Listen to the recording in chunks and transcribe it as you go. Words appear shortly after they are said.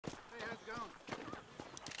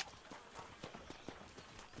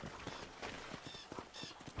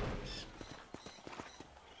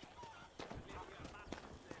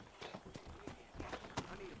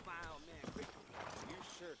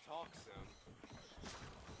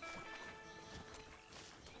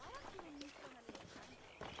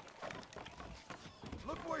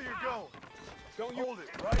Don't you hold it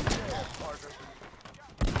right there, partner.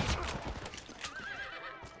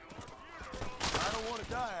 I don't want to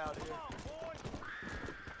die out here.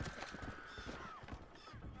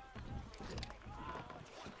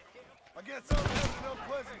 I guess I'm having an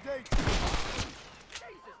unpleasant day too.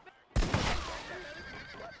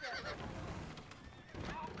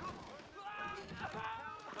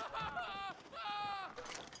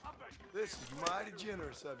 This is mighty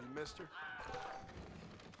generous of you, mister.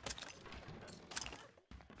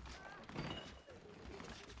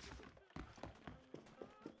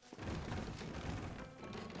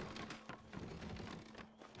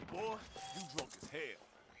 Boy, you drunk as hell.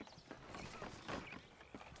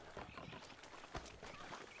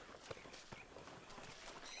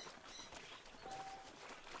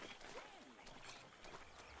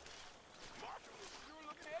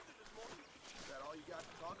 Is that all you got to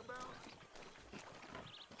talk about?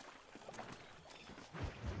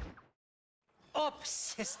 Up,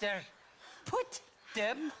 sister. Put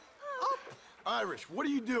them up. Irish, what are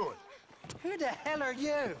you doing? Who the hell are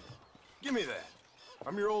you? Give me that.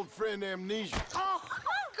 I'm your old friend Amnesia. Oh,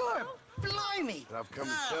 good. Blimey. And I've come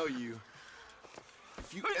to tell you,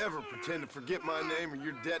 if you ever pretend to forget my name or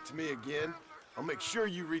your debt to me again, I'll make sure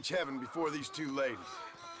you reach heaven before these two ladies.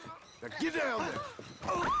 Now get down there.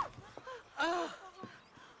 Oh,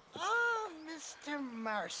 Mr.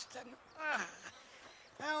 Marston.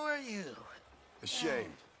 How are you?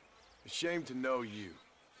 Ashamed. Ashamed to know you.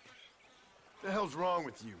 What the hell's wrong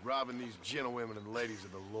with you, robbing these gentlewomen and ladies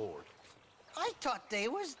of the Lord? I thought they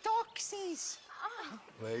was doxies.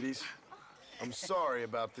 Ladies, I'm sorry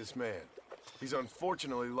about this man. He's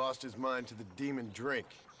unfortunately lost his mind to the demon drink.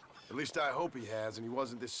 At least I hope he has, and he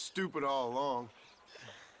wasn't this stupid all along.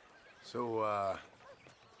 So,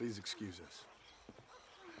 please excuse us.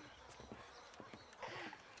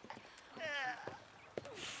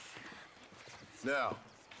 Now,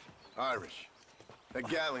 Irish, that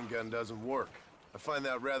Gatling gun doesn't work. I find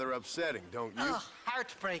that rather upsetting, don't you? Oh,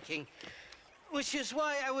 heartbreaking. Which is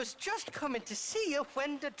why I was just coming to see you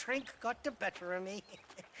when the drink got the better of me.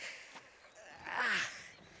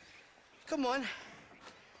 Come on.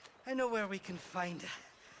 I know where we can find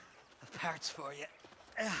the parts for you.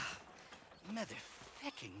 Mother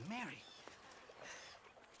fecking Mary.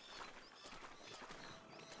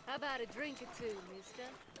 How about a drink or two, mister?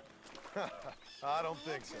 I don't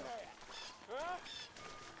think so. Huh?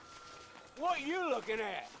 What you looking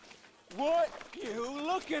at? What you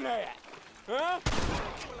looking at? Huh? Seems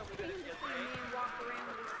to see a man walk around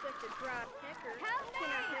with such a dry pecker. Help me!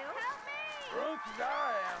 Help me! Drunk as I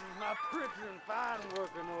am, my pretty and fine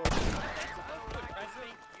working order.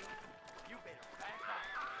 You better back off.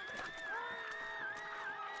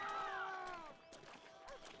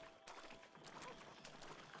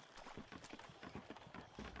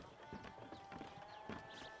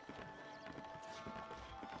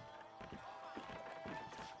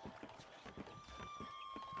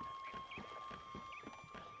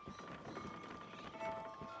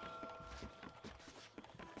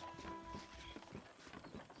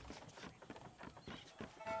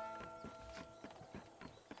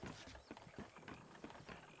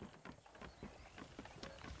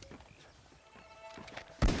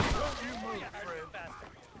 Don't you move, friend.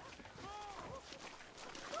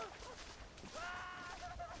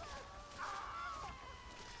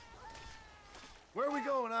 Where are we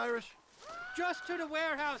going, Irish? Just to the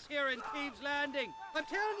warehouse here in Thieves' Landing. I'm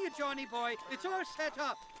telling you, Johnny boy, it's all set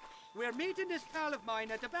up. We're meeting this pal of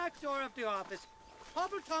mine at the back door of the office.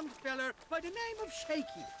 Hobble-tongued feller by the name of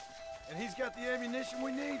Shakey. And he's got the ammunition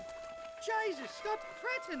we need? Jesus, stop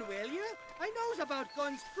fretting, will you? I knows about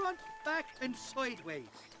guns front, back, and sideways.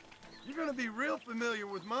 You're gonna be real familiar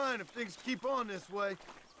with mine if things keep on this way.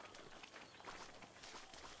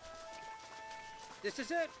 This is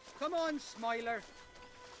it. Come on, Smiler.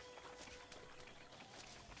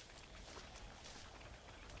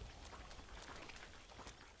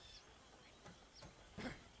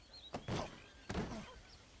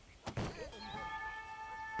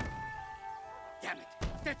 Damn it!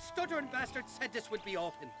 That stuttering bastard said this would be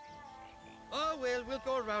open. Oh, well, we'll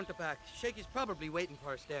go around the back. Shakey's probably waiting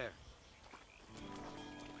for us there.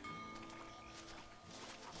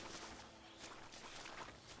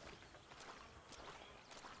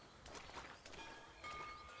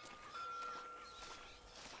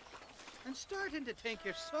 I'm starting to think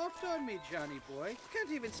you're soft on me, Johnny boy.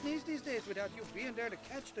 Can't even sneeze these days without you being there to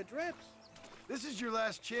catch the drips. This is your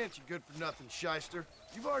last chance, you good-for-nothing shyster.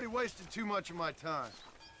 You've already wasted too much of my time.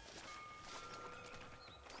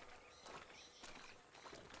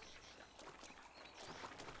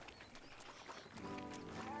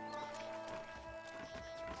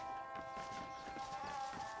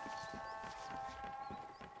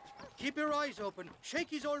 Keep your eyes open.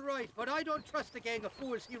 Shakey's all right, but I don't trust the gang of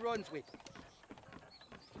fools he runs with.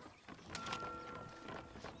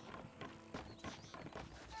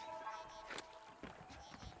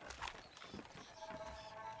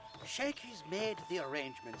 Shakey's made the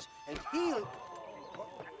arrangements, and he'll...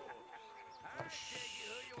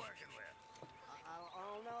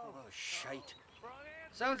 Oh, shite.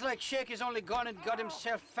 Sounds like Shakey's only gone and got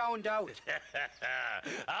himself found out.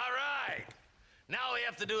 All right. Now all we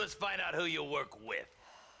have to do is find out who you work with.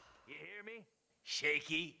 You hear me?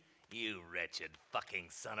 Shakey, you wretched fucking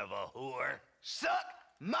son of a whore. Suck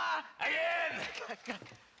my... Again!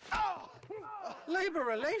 Oh! Labor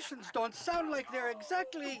relations don't sound like they're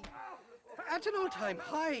exactly at an all-time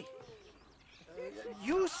high.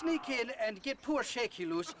 You sneak in and get poor Shakey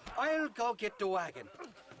loose. I'll go get the wagon.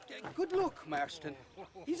 Good luck, Marston.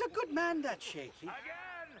 He's a good man, that Shakey.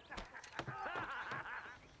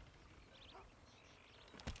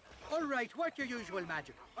 All right, work your usual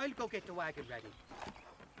magic. I'll go get the wagon ready.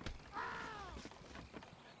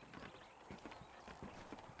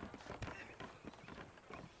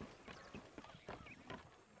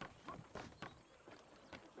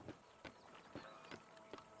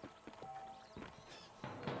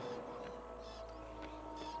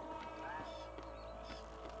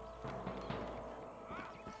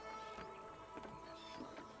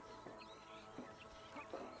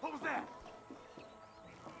 What was that?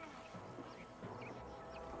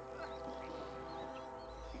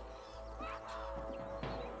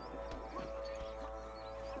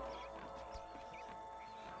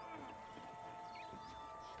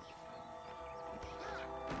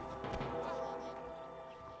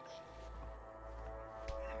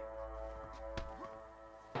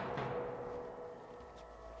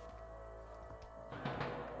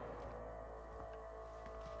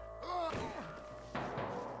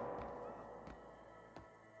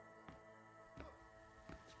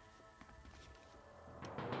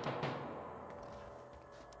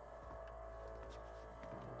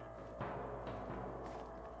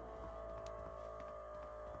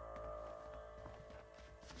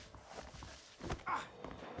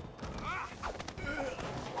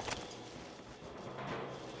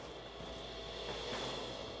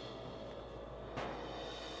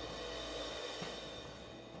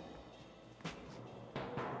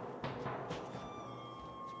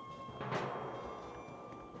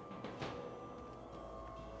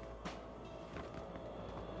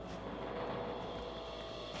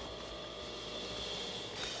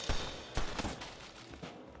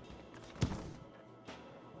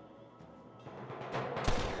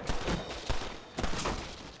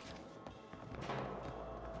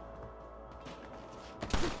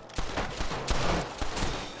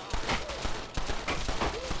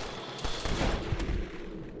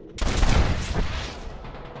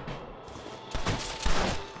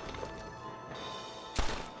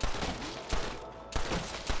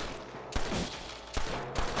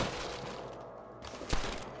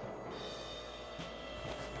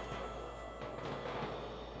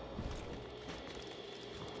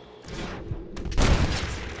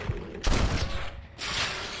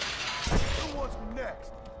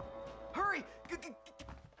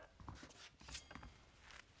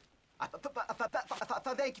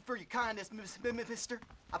 Thank you for your kindness, mister.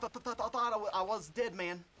 I thought I was a dead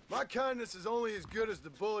man. My kindness is only as good as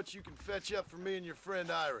the bullets you can fetch up for me and your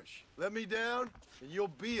friend Irish. Let me down, and you'll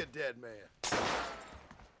be a dead man.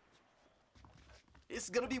 This is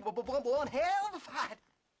gonna be one hell of a fight.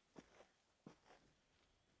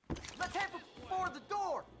 Let's head for the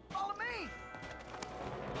door. Follow me.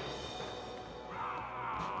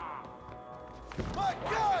 My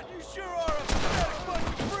God, you sure are a pathetic bunch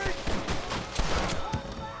of freaks!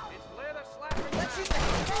 Let's shoot the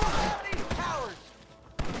hell out of these cowards!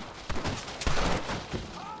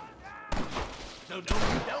 No, don't.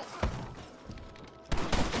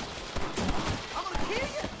 I'm gonna kill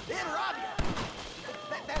you, then rob you.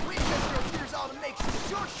 That Winchester up here's ought to make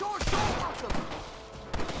sure work of them.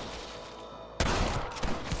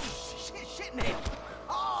 Shit, man.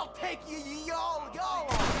 I'll take y'all on.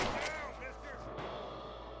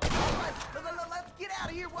 All right, let's get out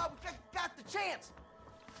of here while we got the chance.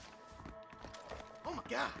 Oh my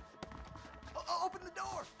God! Open the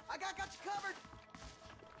door. I got you covered.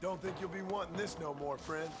 Don't think you'll be wanting this no more,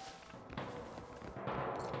 friend.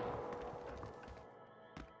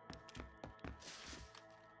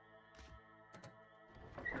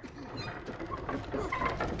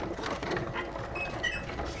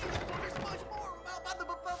 There's much more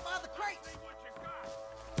by the crates.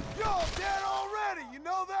 Y'all dead already, you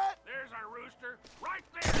know that? There's our rooster, right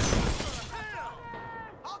there.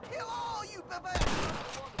 I'll kill all you, baby.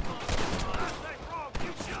 wrong,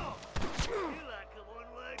 you jump! You like a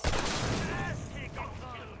one-leg ass kicking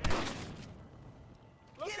son.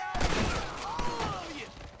 Get out of here, all of you!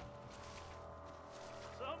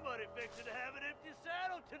 Somebody fixing to have an empty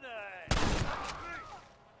saddle tonight.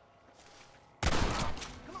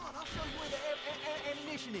 Come on, I'll show you where the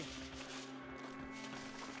ammunition is.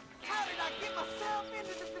 How did I get myself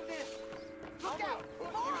into this? Look out!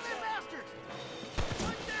 More of them bastards!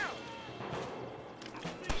 Right down!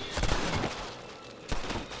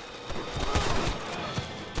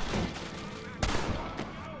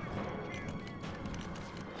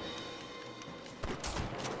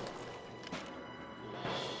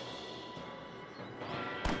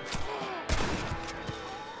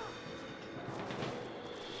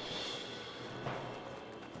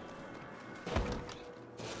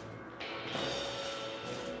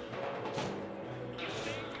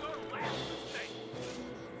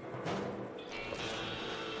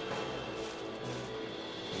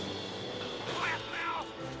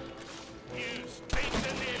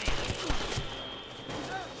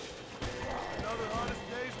 Another honest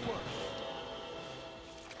day's work.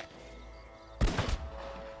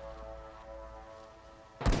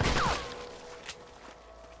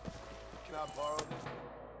 Can I borrow this?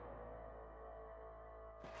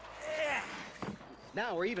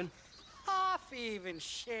 Now we're even. Half even,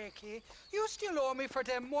 Shakey. You still owe me for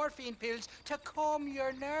them morphine pills to calm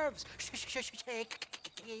your nerves.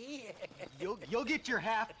 Shakey. You'll get your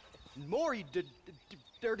half. More, you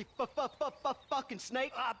dirty fucking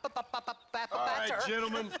snake. All right,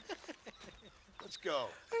 gentlemen. Let's go.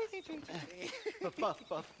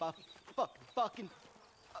 Fucking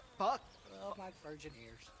fuck. Oh, my virgin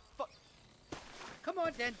ears. Come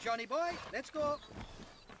on then, Johnny boy. Let's go.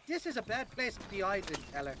 This is a bad place to be idling,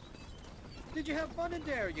 feller. Did you have fun in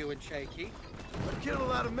there, you and Shakey? I killed a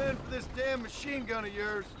lot of men for this damn machine gun of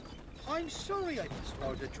yours. I'm sorry I missed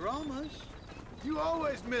all the dramas. You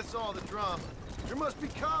always miss all the drama. There must be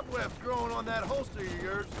cobwebs growing on that holster of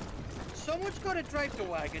yours. Someone's got to drive the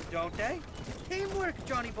wagon, don't they? Teamwork,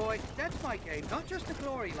 Johnny boy. That's my game, not just the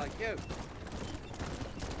glory like you.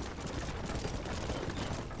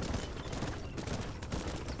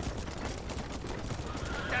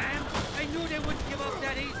 Damn! I knew they wouldn't give up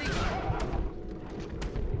that easy.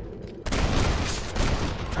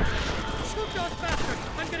 Shoot those bastards!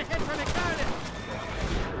 I'm gonna head for the garden.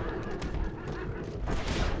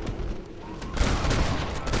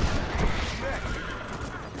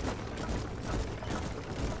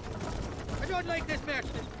 I don't like this,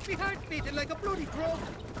 Marston. My heart's beating like a bloody drum.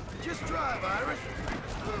 Just drive, Irish.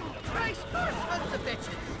 Christ, those sons of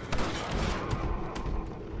bitches!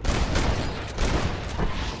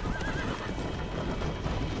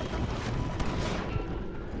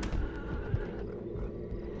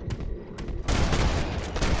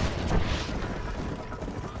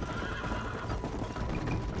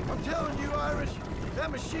 I'm telling you, Irish,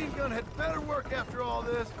 that machine gun had better work after all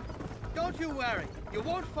this. Don't you worry. You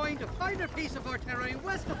won't find a finer piece of artillery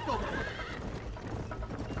west of Dublin.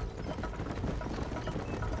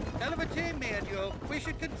 Hell of a team, me and you. We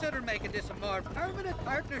should consider making this a more permanent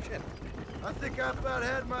partnership. I think I've about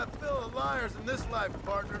had my fill of liars in this life,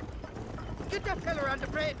 partner. Get that fella on the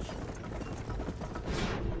bridge.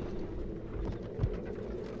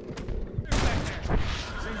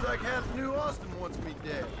 Seems like half New Austin wants me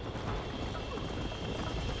dead.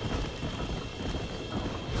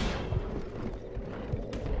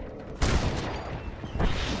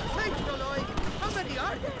 Sakes alive! How many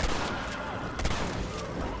are there?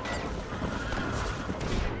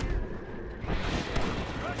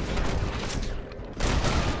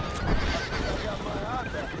 I got my eye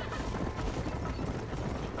back.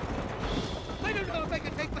 I don't know if I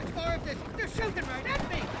can take much more of this. They're shooting right at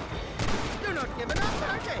me. They're not giving up,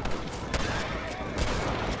 are they?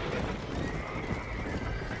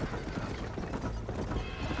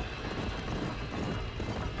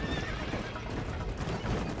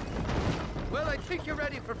 Well, I think you're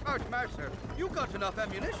ready for Fort Mercer. You got enough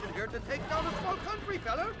ammunition here to take down a small country,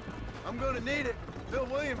 fella. I'm gonna need it. Bill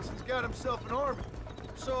Williamson's got himself an army.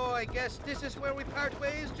 So I guess this is where we part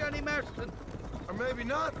ways, Johnny Marston. Or maybe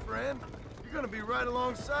not, friend. You're gonna be right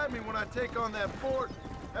alongside me when I take on that fort.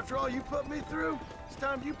 After all you put me through, it's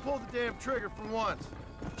time you pull the damn trigger for once.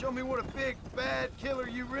 Show me what a big, bad killer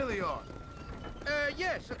you really are.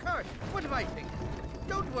 Yes, of course. What do I think?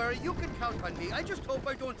 Don't worry, you can count on me. I just hope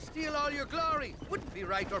I don't steal all your glory. Wouldn't be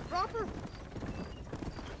right or proper.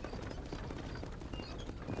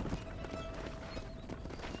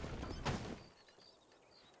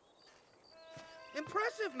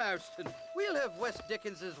 Impressive, Marston. We'll have West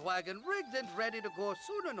Dickens's wagon rigged and ready to go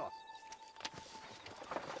soon enough.